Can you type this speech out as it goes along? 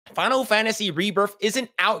Final Fantasy Rebirth isn't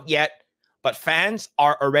out yet, but fans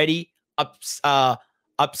are already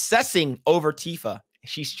obsessing over Tifa.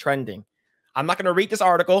 She's trending. I'm not going to read this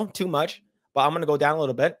article too much, but I'm going to go down a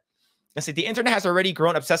little bit. Let's see. The internet has already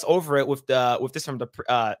grown obsessed over it with this from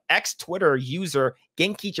the ex-Twitter user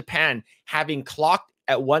Genki Japan having clocked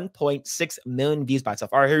at 1.6 million views by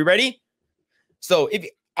itself. All right, are you ready? So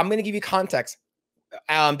I'm going to give you context.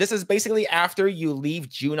 This is basically after you leave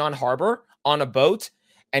Junon Harbor on a boat,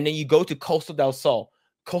 and then you go to Costa del Sol.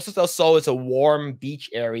 Costa del Sol is a warm beach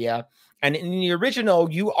area. And in the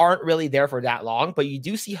original, you aren't really there for that long, but you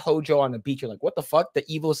do see Hojo on the beach. You're like, what the fuck? The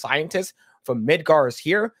evil scientist from Midgar is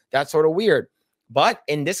here? That's sort of weird. But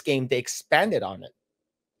in this game, they expanded on it.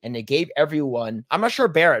 And they gave everyone, I'm not sure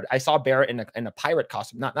Barrett. I saw Barrett in a pirate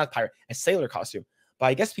costume. Not pirate, a sailor costume. But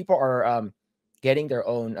I guess people are getting their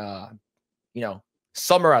own,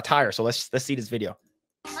 summer attire. So let's see this video.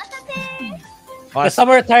 The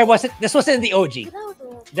summer attire wasn't. This was in the OG.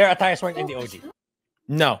 Their attires weren't in the OG.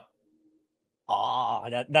 No. Oh,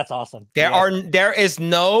 that's awesome. There is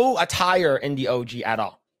no attire in the OG at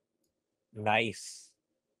all. Nice.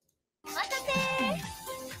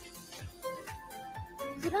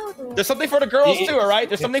 There's something for the girls too, all right?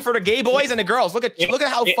 There's something for the gay boys and the girls. Look at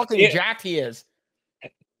how fucking jacked he is.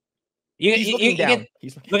 He's looking down.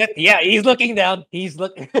 He's looking down. He's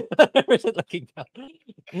looking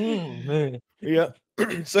down. Yeah.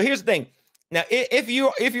 So here's the thing. Now, if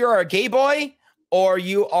you're a gay boy or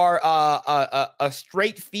you are a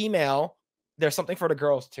straight female, there's something for the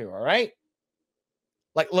girls too. All right.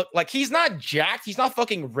 Like he's not jacked. He's not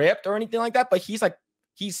fucking ripped or anything like that. But he's like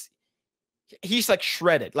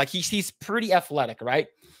shredded. Like he's pretty athletic, right?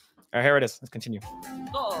 All right, here it is. Let's continue.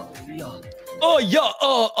 Oh yeah.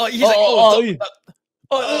 He's like,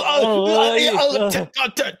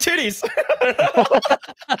 titties.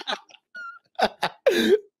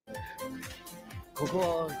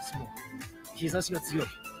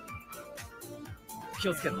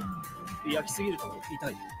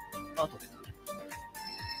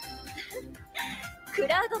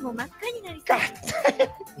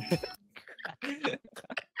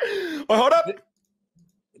 Wait, hold up.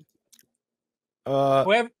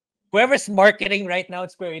 Whoever's marketing right now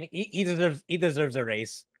at Square Enix, he deserves a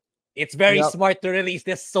raise. It's very smart to release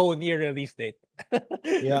this so near release date.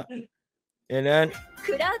 Yeah. And then,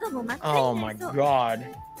 oh my god.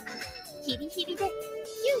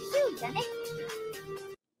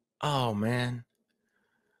 Oh man.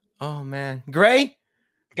 Grae,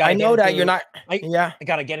 I know that you're not. I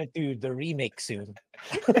gotta get into the remake soon.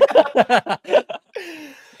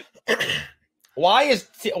 Why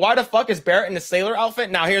the fuck is Barrett in the sailor outfit?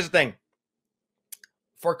 Now, here's the thing.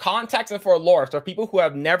 For context and for lore, for people who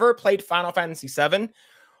have never played Final Fantasy VII,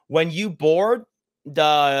 when you board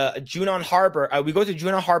the Junon Harbor, we go to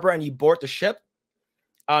Junon Harbor and you board the ship.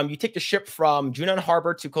 You take the ship from Junon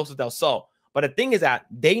Harbor to Costa del Sol. But the thing is that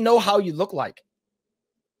they know how you look like.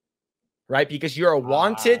 Right? Because you're a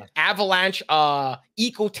wanted avalanche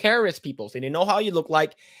eco-terrorist people. So they know how you look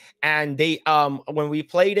like. And they when we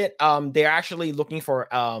played it, they're actually looking for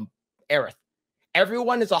Aerith.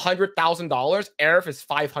 Everyone is $100,000. Aerith is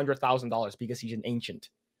 $500,000 because he's an ancient.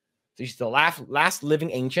 So she's the last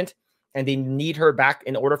living ancient, and they need her back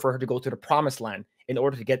in order for her to go to the promised land, in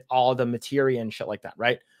order to get all the materia and shit like that,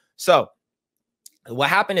 right? So what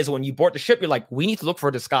happened is when you board the ship, you're like, we need to look for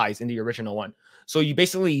a disguise in the original one. So you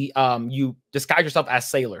basically you disguise yourself as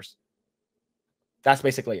sailors. That's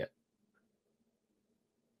basically it.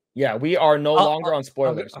 Yeah, we are no longer on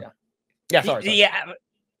spoilers. Sorry.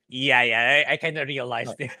 Yeah. I kind of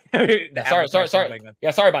realized it. Sorry.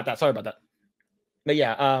 Yeah, sorry about that. But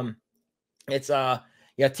yeah, it's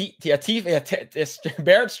it's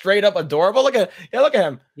Barrett's straight up adorable. Look at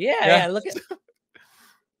him. Yeah, look at.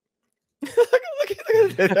 look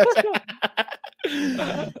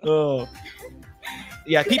at oh.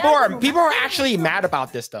 Yeah, people are actually mad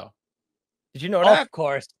about this though. Did you know that?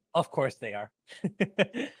 Of course they are.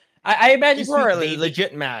 I imagine people are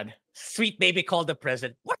legit mad. Sweet baby called the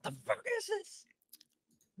president. What the fuck is this?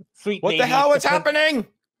 Sweet baby. What the hell is happening?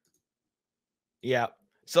 Yeah.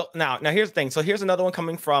 So now here's the thing. So here's another one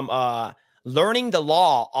coming from Learning the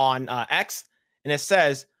Law on X, and it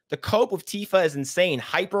says the cope with Tifa is insane.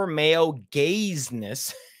 Hyper male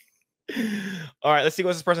gayness. All right, let's see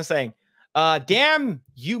what this person's saying. Damn,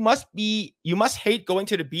 you must hate going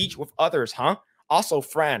to the beach with others, huh? Also,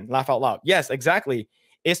 Fran, laugh out loud. Yes, exactly.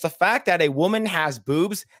 It's the fact that a woman has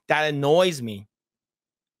boobs that annoys me.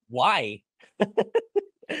 Why?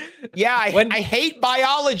 Yeah, I hate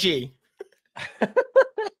biology.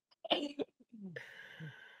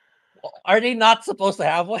 Are they not supposed to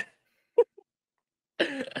have one?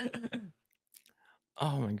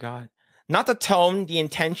 Oh my god. Not the tone, the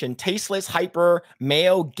intention, tasteless, hyper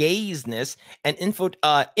male gazeness, and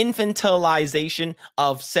infantilization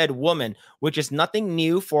of said woman, which is nothing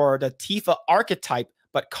new for the Tifa archetype,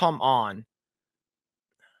 but come on.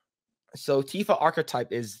 So Tifa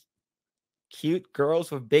archetype is cute girls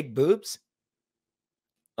with big boobs.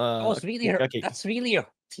 Oh, it's really her. Okay. That's really a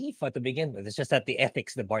Tifa to begin with. It's just that the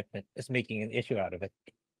ethics department is making an issue out of it.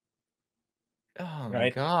 Oh my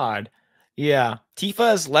Right? god. Yeah.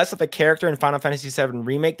 Tifa is less of a character in Final Fantasy VII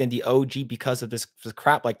Remake than the OG because of this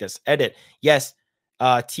crap like this. Edit. Yes,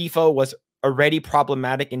 Tifa was already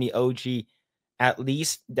problematic in the OG. At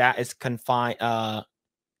least that is confined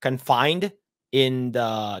in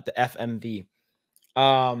the FMV.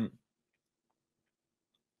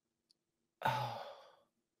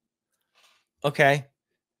 Okay.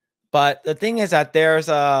 But the thing is that there's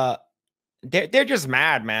they're just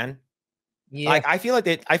mad, man. Yeah. Like I feel like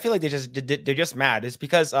they're just mad. It's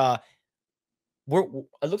because it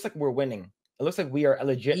looks like we're winning. It looks like we are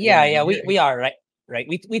legit. Yeah, winning. yeah, we are, right. Right.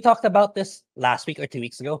 We talked about this last week or 2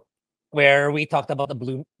 weeks ago, where we talked about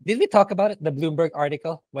did we talk about it? The Bloomberg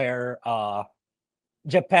article where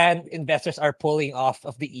Japan investors are pulling off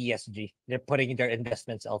of the ESG. They're putting their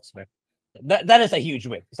investments elsewhere. That is a huge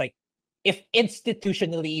win. It's like if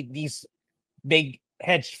institutionally these big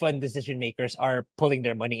hedge fund decision makers are pulling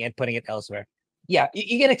their money and putting it elsewhere, yeah,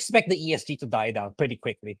 you can expect the ESG to die down pretty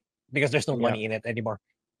quickly because there's no money in it anymore.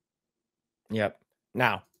 Yep.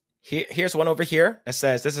 Now, here's one over here that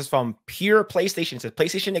says this is from Pure PlayStation. It says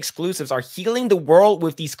PlayStation exclusives are healing the world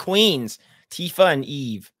with these queens, Tifa and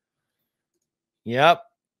Eve. Yep.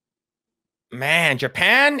 Man,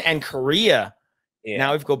 Japan and Korea. Yeah.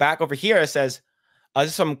 Now, if we go back over here, it says this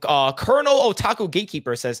is from Colonel Otaku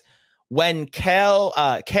Gatekeeper. It says when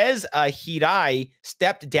Kez Hirai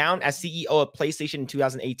stepped down as CEO of PlayStation in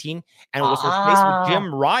 2018 and was replaced with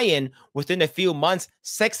Jim Ryan within a few months,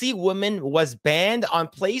 Sexy Woman was banned on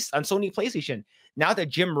Sony PlayStation. Now that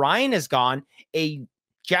Jim Ryan is gone, a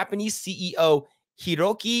Japanese CEO,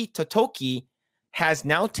 Hiroki Totoki, has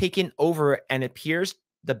now taken over and appears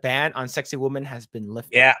the ban on Sexy Woman has been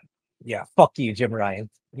lifted. Yeah. Yeah, fuck you, Jim Ryan.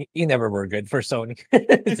 You never were good for Sony.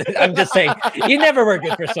 I'm just saying, you never were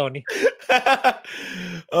good for Sony.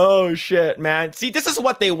 Oh shit, man! See, this is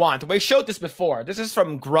what they want. We showed this before. This is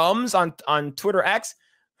from Grums on Twitter X.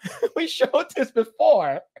 We showed this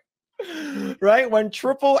before, right? When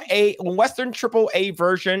Western AAA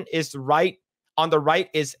version is right on the right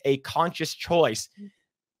is a conscious choice.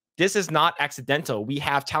 This is not accidental. We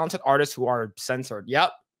have talented artists who are censored.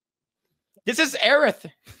 Yep. This is Aerith.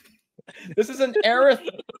 This is an Aerith.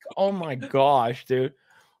 Oh my gosh, dude.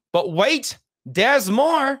 But wait, there's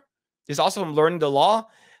more. There's also from Learning the Law.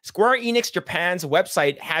 Square Enix Japan's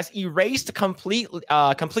website has erased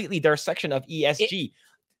completely their section of ESG.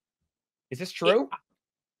 Is this true?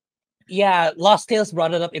 Yeah, Lost Tales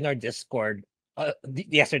brought it up in our Discord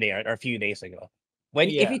yesterday or a few days ago.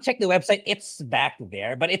 If you check the website, it's back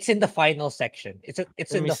there, but it's in the final section. It's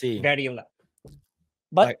in the very left.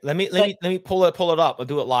 But right, let me pull it up. I'll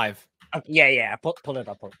do it live. Yeah. Pull it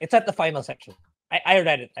up. It's at the final section. I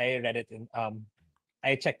read it. And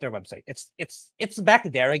I checked their website. It's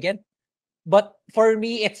back there again. But for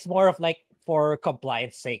me, it's more of like for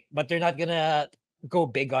compliance sake. But they're not gonna go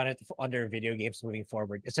big on it on their video games moving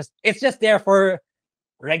forward. It's just there for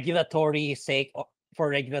regulatory sake.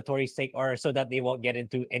 Or so that they won't get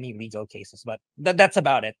into any legal cases. But that's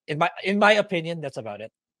about it. In my opinion, that's about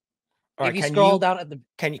it. All if you scroll down at the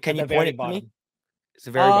can you point it to me? It's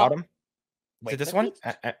the very bottom. Wait, is it this one?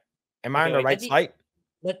 Am I on the right site?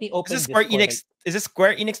 Let me open. Is this Square Enix? Is this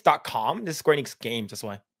SquareEnix.com? This is Square Enix Games. This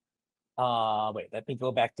way. Wait. Let me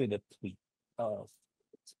go back to the tweet of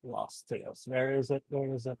Lost Tales. Where is it?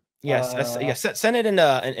 Yes. Yes. Send it in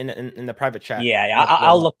the private chat. Yeah.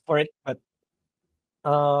 I'll look for it. But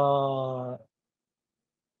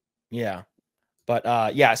yeah.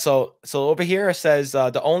 But yeah, so over here it says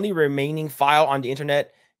the only remaining file on the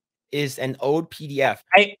internet is an old PDF.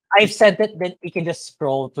 I've sent it, then you can just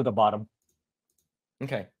scroll to the bottom.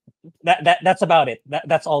 Okay. That's about it.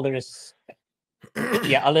 That's all there is.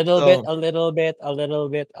 Yeah, a little bit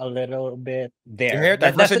there. Here,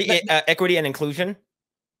 diversity, equity, and inclusion.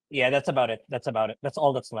 Yeah, that's about it. That's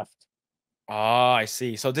all that's left. Oh, I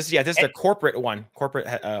see. So this is the corporate one. Corporate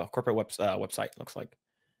website looks like.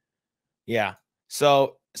 Yeah.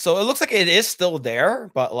 So it looks like it is still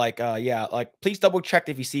there, but like please double check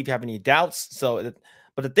if you have any doubts.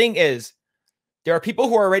 But the thing is, there are people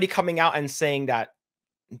who are already coming out and saying that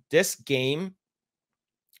this game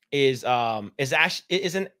isn't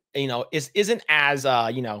as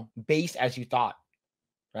based as you thought.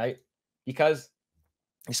 right? Because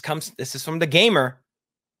this is from the gamer.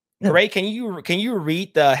 Grae, can you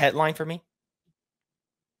read the headline for me?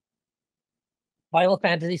 Final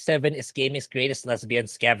Fantasy VII is gaming's greatest lesbian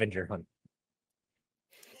scavenger hunt.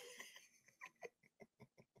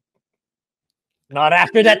 Not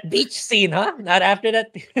after that beach scene, huh? Not after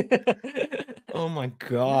that. Oh my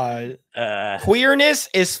god. Queerness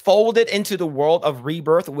is folded into the world of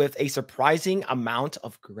Rebirth with a surprising amount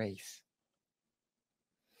of grace.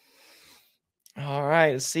 All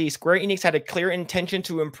right, let's see. Square Enix had a clear intention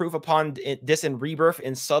to improve upon this in Rebirth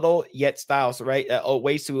in subtle yet styles, right?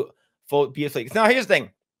 Ways to fold beautifully. Now, here's the thing.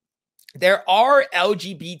 There are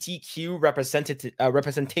LGBTQ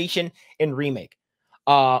representation in Remake.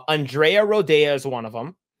 Andrea Rodea is one of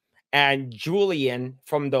them, and Julian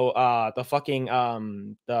from the fucking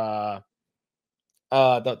the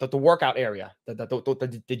workout area,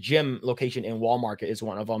 the gym location in Walmart is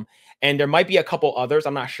one of them, and there might be a couple others.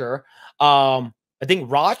 I'm not sure. I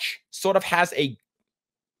think Roch sort of has a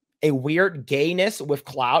weird gayness with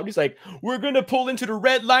Cloud. He's like, we're gonna pull into the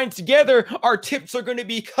red line together. Our tips are gonna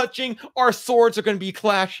be touching. Our swords are gonna be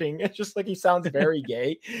clashing. It's just like he sounds very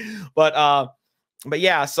gay, but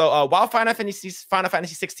yeah. So while Final Fantasy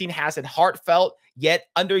 16 has a heartfelt yet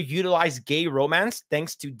underutilized gay romance,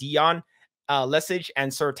 thanks to Dion, Lesage,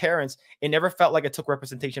 and Sir Terrence, it never felt like it took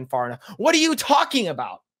representation far enough. What are you talking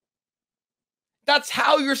about? That's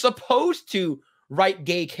how you're supposed to write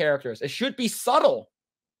gay characters. It should be subtle.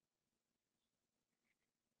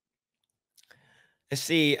 Let's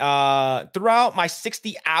see. Throughout my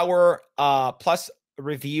 60-hour plus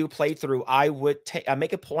review playthrough, I would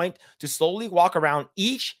make a point to slowly walk around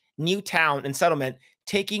each new town and settlement,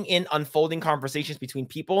 taking in unfolding conversations between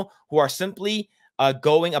people who are simply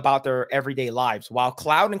going about their everyday lives. While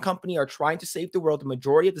Cloud and company are trying to save the world, the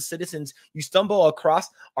majority of the citizens you stumble across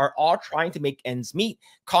are all trying to make ends meet,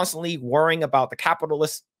 constantly worrying about the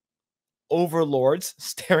capitalist overlords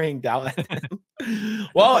staring down at them.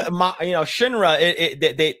 Well, Shinra,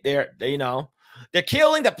 they're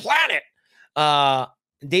killing the planet.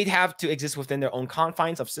 They'd have to exist within their own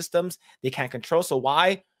confines of systems they can't control. So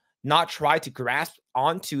why not try to grasp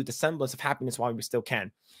onto the semblance of happiness while we still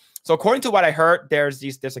can? So according to what I heard, there's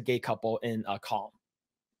a gay couple in Calm,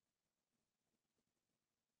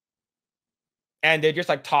 and they're just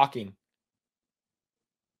like talking.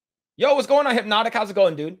 Yo, what's going on, Hypnotic? How's it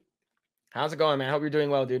going, dude? How's it going, man? Hope you're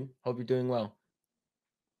doing well, dude. Hope you're doing well.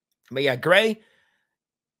 But yeah, Grae,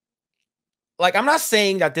 like, I'm not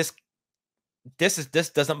saying that this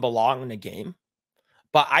doesn't belong in the game,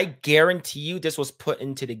 but I guarantee you this was put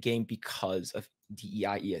into the game because of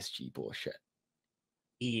DEI ESG bullshit.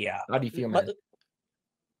 Yeah. How do you feel, man?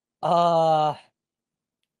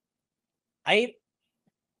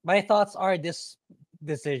 My thoughts are this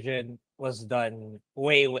decision was done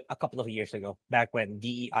a couple of years ago, back when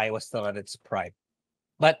DEI was still at its prime.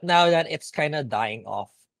 But now that it's kind of dying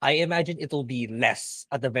off, I imagine it'll be less,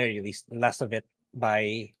 at the very least, less of it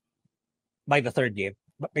by the third game.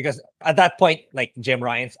 Because at that point, like, Jim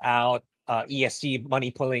Ryan's out, ESG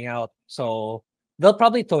money pulling out, so they'll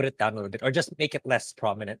probably tone it down a little bit, or just make it less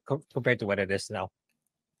prominent compared to what it is now.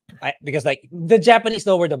 Because, like, the Japanese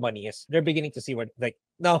know where the money is. They're beginning to see where, like,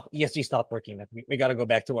 no, ESG's not working. We got to go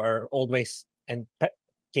back to our old ways and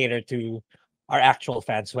cater to our actual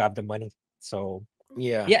fans who have the money. So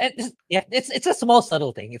yeah, it's a small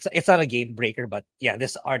subtle thing. It's not a game breaker, but yeah,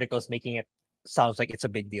 this article is making it sounds like it's a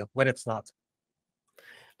big deal when it's not.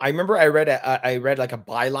 I remember I read like a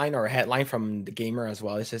byline or a headline from the gamer as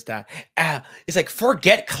well. It says that it's like,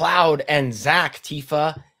 forget Cloud and Zack,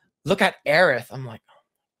 Tifa. Look at Aerith. I'm like,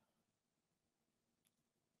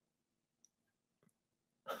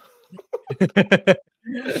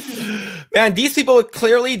 man, these people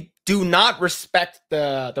clearly do not respect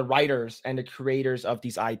the writers and the creators of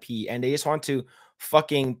these IP, and they just want to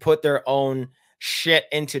fucking put their own shit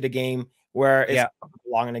into the game where it's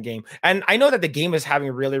belong in the game. And I know that the game is having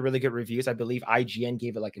really, really good reviews. I believe IGN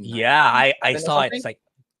gave it like a 9. I saw it. It's like,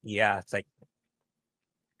 it's like,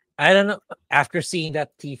 I don't know. After seeing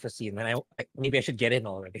that Tifa scene, man, maybe I should get in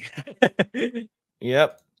already.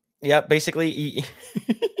 Yep. Basically,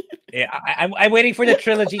 yeah, I'm waiting for the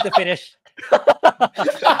trilogy to finish.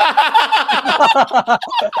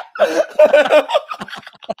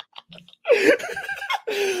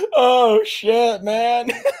 Oh shit, man.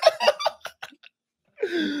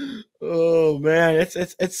 Oh man,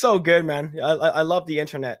 it's so good, man. I love the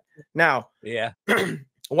internet. Now, yeah.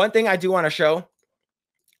 One thing I do want to show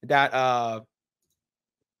that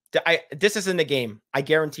this is in the game. I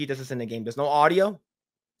guarantee this is in the game. There's no audio,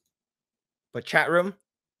 but chat room.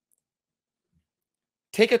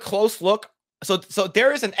 Take a close look so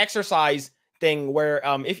there is an exercise thing where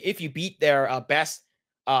if you beat their best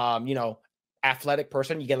you know, athletic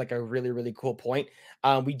person, you get like a really cool point.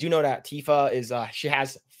 We do know that Tifa is she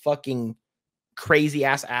has fucking crazy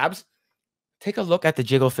ass abs. Take a look at the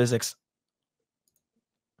jiggle physics.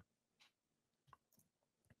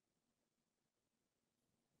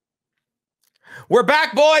 We're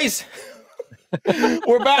back, boys.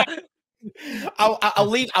 We're back. I'll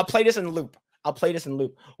leave. I'll play this in loop. I'll play this in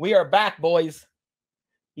loop. We are back, boys.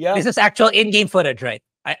 Yeah. This is actual in-game footage, right?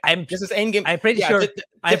 This is in-game. I'm pretty sure.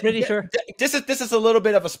 I'm pretty sure. This is a little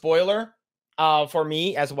bit of a spoiler for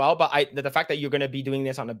me as well, but the fact that you're going to be doing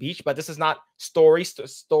this on the beach, but this is not story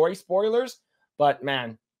spoilers, but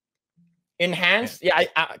man, enhanced. Yeah,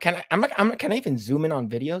 can I even zoom in on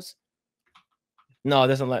videos? No, it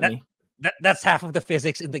doesn't let me. That's half of the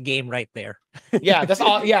physics in the game right there. Yeah, that's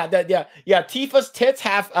all. Yeah, yeah. Tifa's tits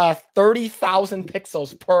have 30,000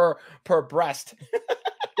 pixels per breast.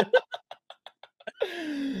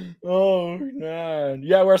 Oh man,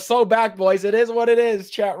 yeah, we're so back, boys. It is what it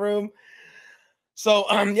is, chat room. So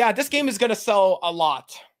yeah, this game is gonna sell a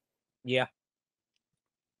lot. Yeah,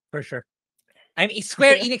 for sure. I mean,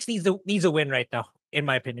 Square Enix needs a win right now, in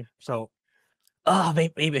my opinion. So. Oh,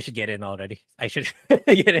 maybe I should get in already. I should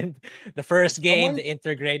get in the first game, the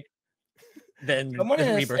intergrade. Then someone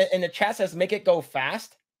in the chat says, "Make it go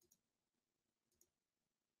fast."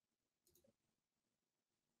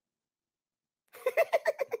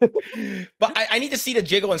 But I need to see the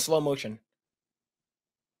jiggle in slow motion.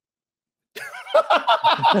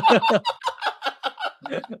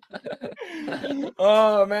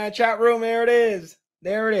 Oh man, chat room, there it is.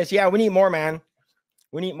 There it is. Yeah, we need more, man.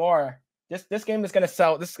 We need more. This game is gonna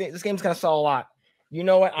sell. This game's gonna sell a lot. You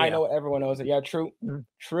know what? Yeah. I know what. Everyone knows it. Yeah, true.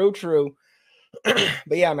 True.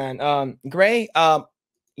 But yeah, man. Grae,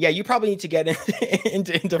 yeah, you probably need to get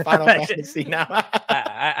into Final Fantasy now.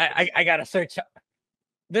 I gotta search.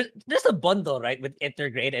 There's a bundle, right, with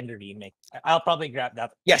Intergrade and the remake. I'll probably grab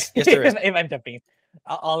that. Yes, there is. If I'm jumping,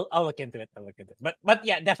 I'll look into it. But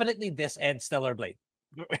yeah, definitely this and Stellar Blade.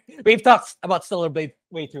 We've talked about Stellar Blade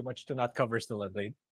way too much to not cover Stellar Blade.